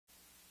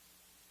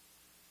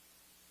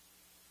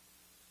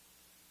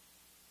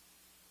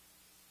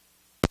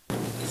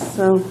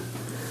So,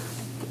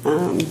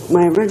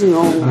 my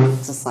original to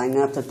sign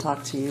up to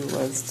talk to you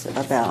was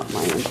about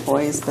my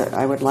employees, but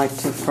I would like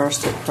to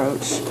first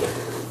approach,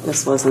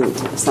 this wasn't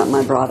something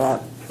I brought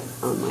up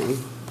on my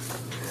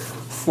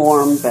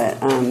form, but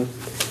I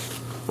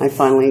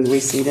finally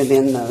receipted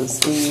in those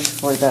deeds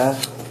for the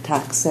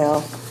tax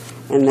sale,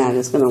 and that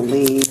is going to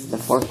leave the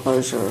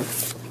foreclosure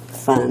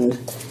fund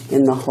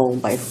in the hole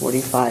by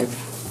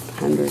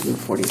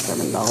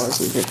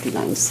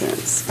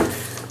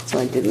 $4,547.59. So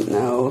I didn't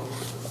know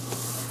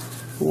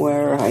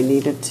where I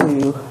needed to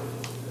get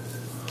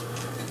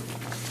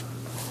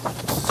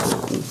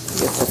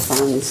the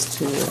funds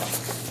to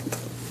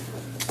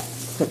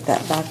put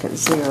that back at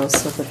zero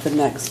so that the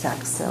next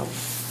tax sale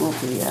will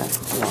be a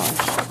wash.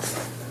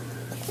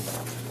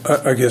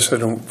 I guess I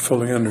don't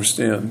fully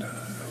understand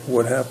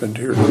what happened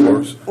here,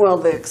 Dolores. Well,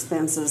 the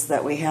expenses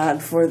that we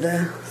had for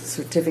the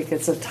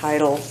certificates of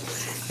title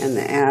and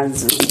the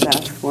ads and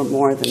stuff were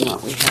more than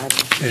what we had.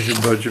 Is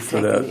your budget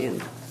for that in.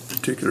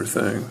 particular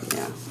thing?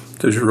 Yeah.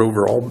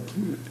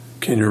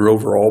 Can your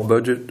overall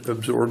budget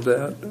absorb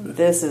that?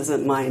 This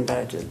isn't my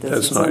budget. This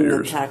That's is not in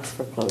yours. the tax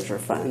foreclosure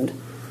fund.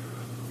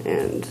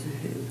 And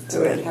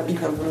So it'd have to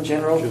come from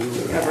general to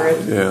cover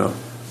it? Yeah.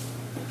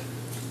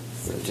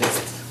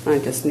 so I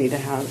just need to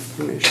have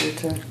permission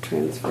to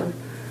transfer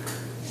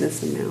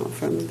this amount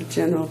from the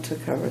general to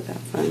cover that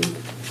fund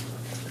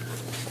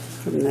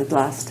from the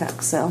last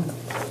tax sale.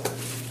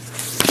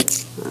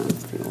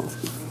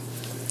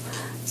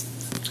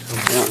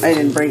 I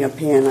didn't bring a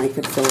pen. I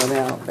could fill it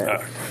out,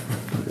 but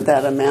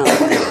that amount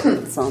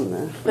it's on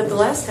the. But the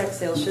last tax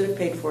sale should have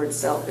paid for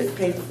itself. It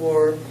paid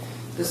for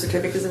the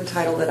certificates of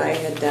title that I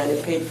had done.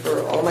 It paid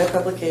for all my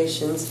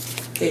publications,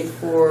 paid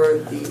for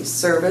the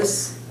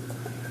service,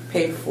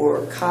 paid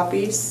for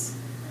copies,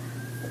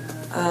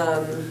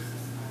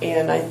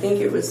 and I think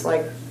it was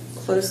like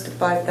close to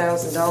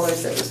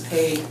 $5,000 that was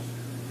paid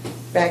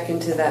back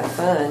into that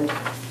fund But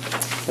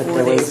for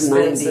there the was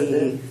expense of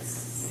the.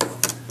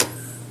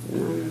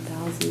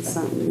 9,000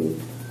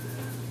 something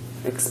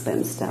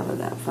expensed out of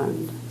that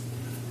fund.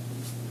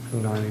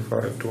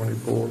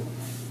 9524.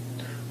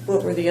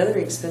 What were the other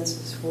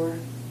expenses for?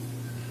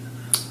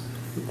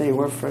 They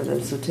were for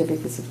the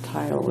certificates of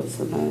title was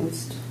the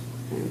most,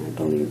 and I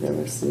believe there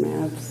were some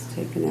ads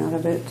taken out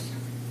of it.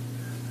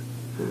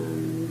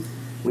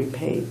 We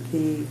paid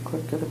the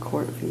clerk of the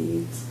court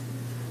fees.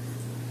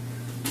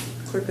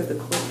 Clerk of the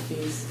court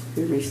fees.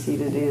 We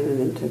receipted in and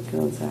then took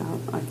those out.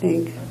 I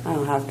think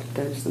I'll have to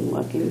do some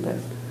looking, but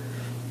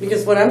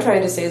Because what I'm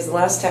trying to say is the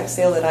last tax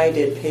sale that I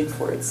did paid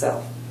for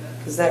itself.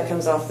 Because that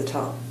comes off the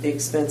top. The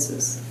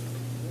expenses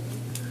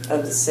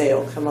of the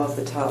sale come off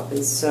the top.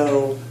 And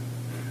so,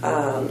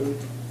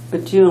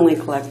 but you only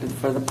collected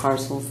for the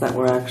parcels that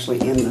were actually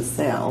in the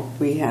sale.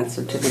 We had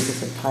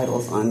certificates of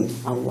titles on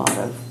a lot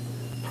of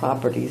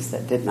properties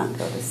that did not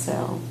go to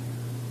sale.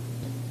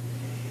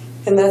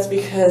 and that's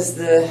because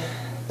the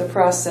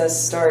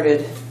process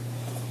started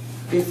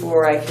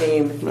before I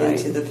came Right.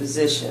 into the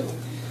position.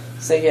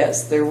 So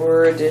yes, there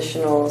were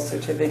additional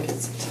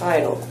certificates of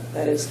title.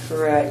 That is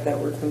correct, that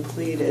were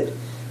completed,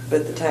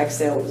 but the tax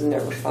sale was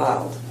never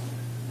filed.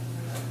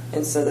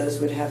 And so those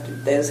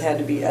had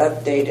to be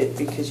updated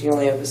because you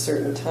only have a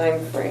certain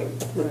time frame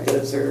that Right.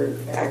 those are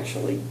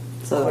actually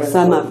So quote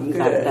some of unquote them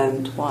got good.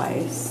 done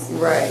twice.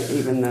 Right.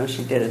 Even though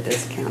she did a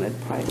discounted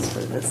price for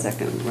the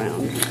second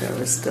round, there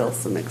was still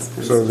some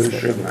expenses. So this that-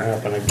 shouldn't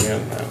happen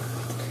again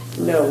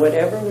then? No,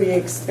 whatever we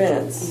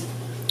expense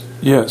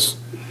Yes.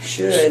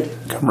 should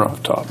Come right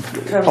off top.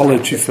 Come I'll right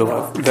let you off fill the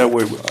out. top. That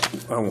way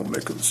I won't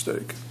make a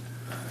mistake.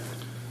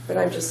 But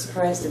I'm just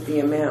surprised at the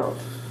amount.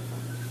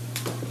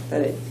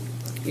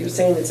 You're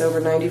saying it's over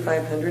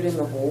 9,500 in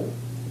the hole?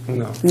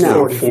 No.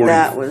 No, 40.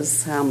 that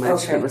was how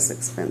much Okay. it was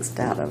expensed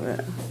out of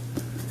it.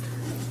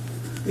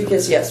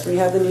 Because yes, we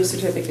have the new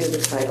certificate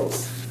of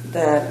titles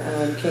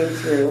that came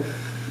through,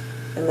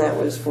 and that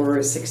was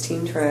for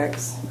 16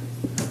 tracks.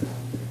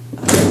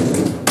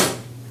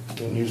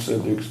 And you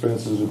said the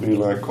expenses would be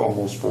like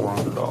almost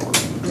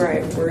 $400.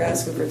 Right, we're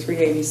asking for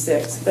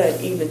 386, but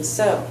even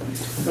so,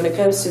 when it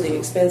comes to the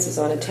expenses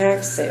on a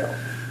tax sale,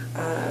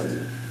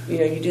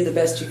 you do the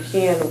best you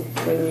can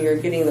when you're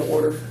getting the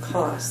order for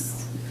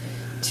costs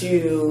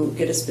to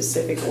get a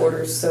specific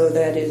order so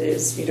that it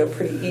is,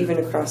 pretty even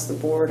across the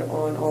board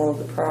on all of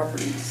the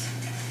properties.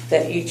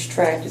 That each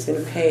tract is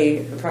going to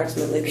pay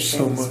approximately the So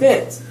same much.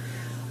 expense.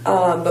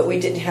 But we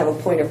didn't have a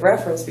point of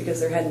reference because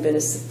there hadn't been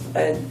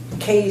a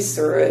case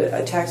or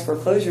a tax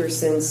foreclosure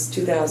since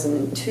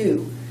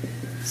 2002.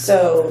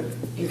 So,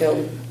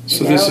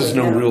 So now this is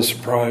no now- real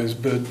surprise,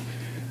 but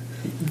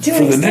To for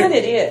an the extent, next-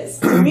 it is.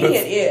 To me,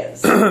 it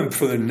is.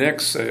 for the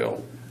next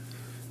sale,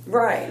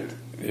 Right.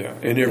 yeah,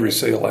 and every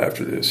sale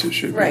after this, it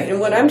should be. Right. And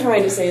what I'm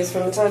trying to say is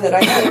from the time that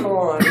I came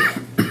on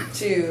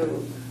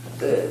to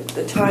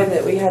the time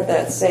that we had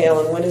that sale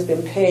and what has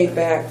been paid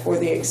back for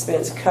the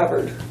expense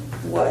covered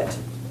what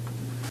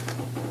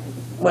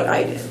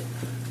I did.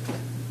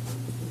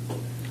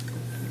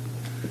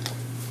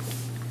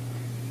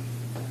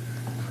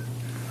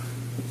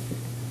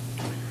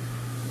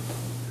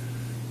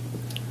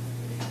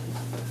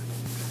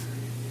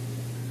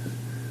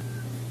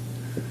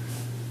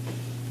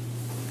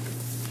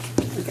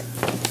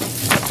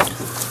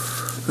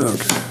 Okay.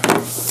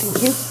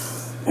 Thank you.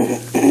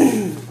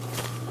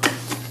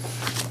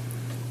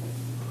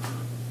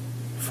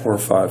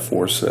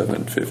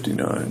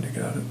 454759. You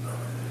got it.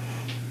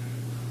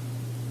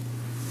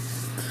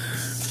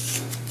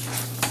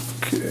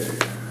 Okay.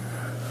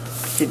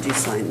 Did you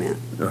sign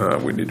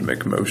that? We need to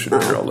make a motion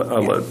here. I'll let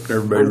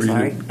everybody I'm read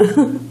sorry.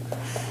 it.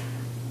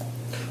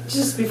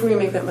 Just before you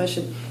make that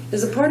motion,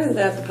 is a part of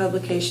that the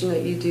publication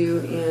that you do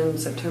in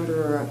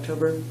September or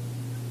October?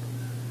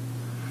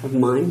 Of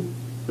mine?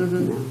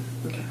 Mm-hmm. No.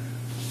 Okay.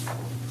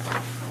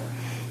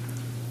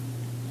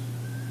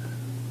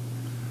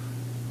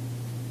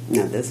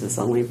 No, this has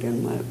only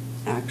been what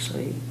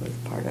actually was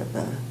part of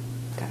the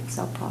tax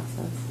sale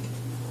process.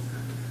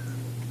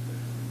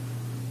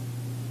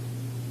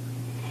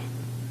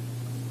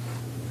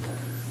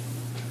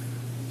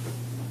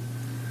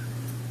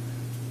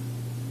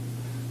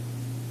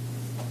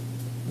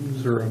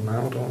 Is there an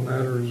amount on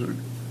that, or is it?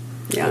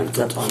 Yeah, it's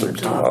up on the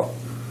top.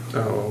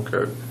 Oh,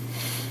 okay.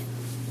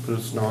 But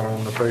it's not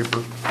on the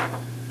paper?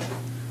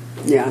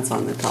 Yeah, it's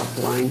on the top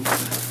line.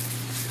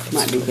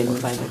 Might be hidden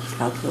by the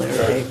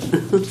calculator tape.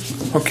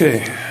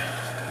 Okay.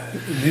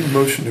 Need a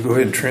motion to go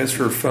ahead and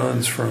transfer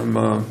funds from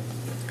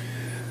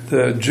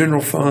the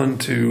general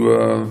fund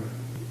to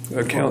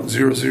account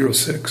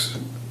 006.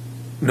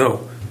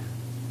 No,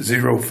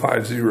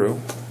 050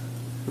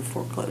 The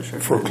foreclosure.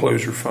 fund.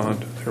 foreclosure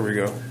fund. There we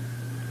go.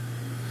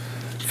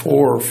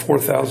 For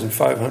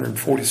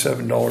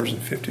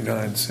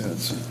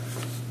 $4,547.59.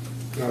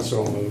 That's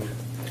all moved.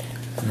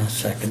 No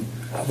second.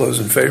 All those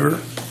in favor?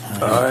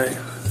 Aye.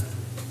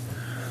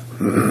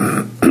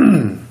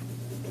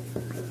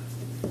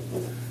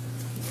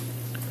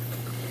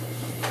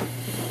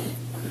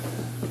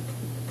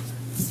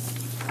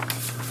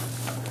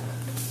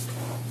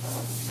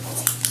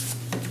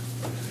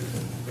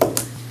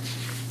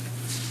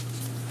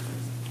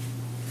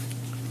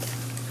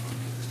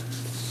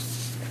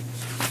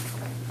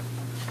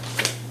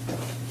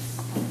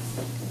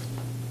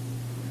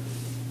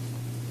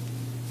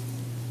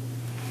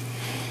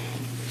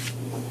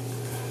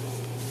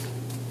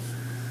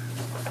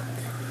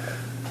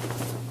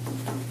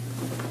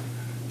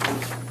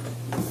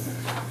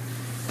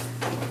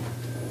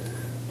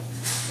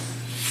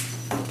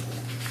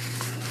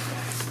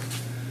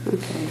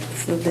 Okay,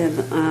 so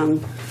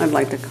then I'd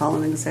like to call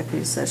an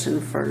executive session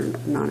for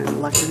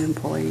non-elected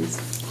employees.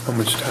 How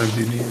much time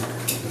do you need?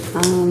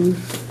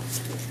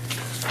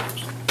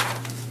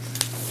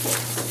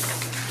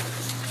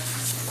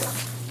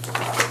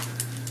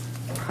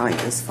 Probably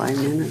just 5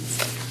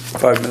 minutes.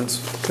 5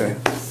 minutes? Okay.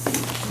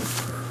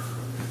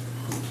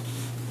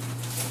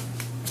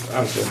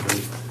 I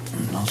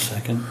said No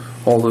second.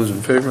 All those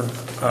in favor?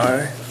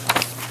 Aye.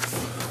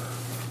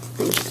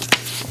 Okay.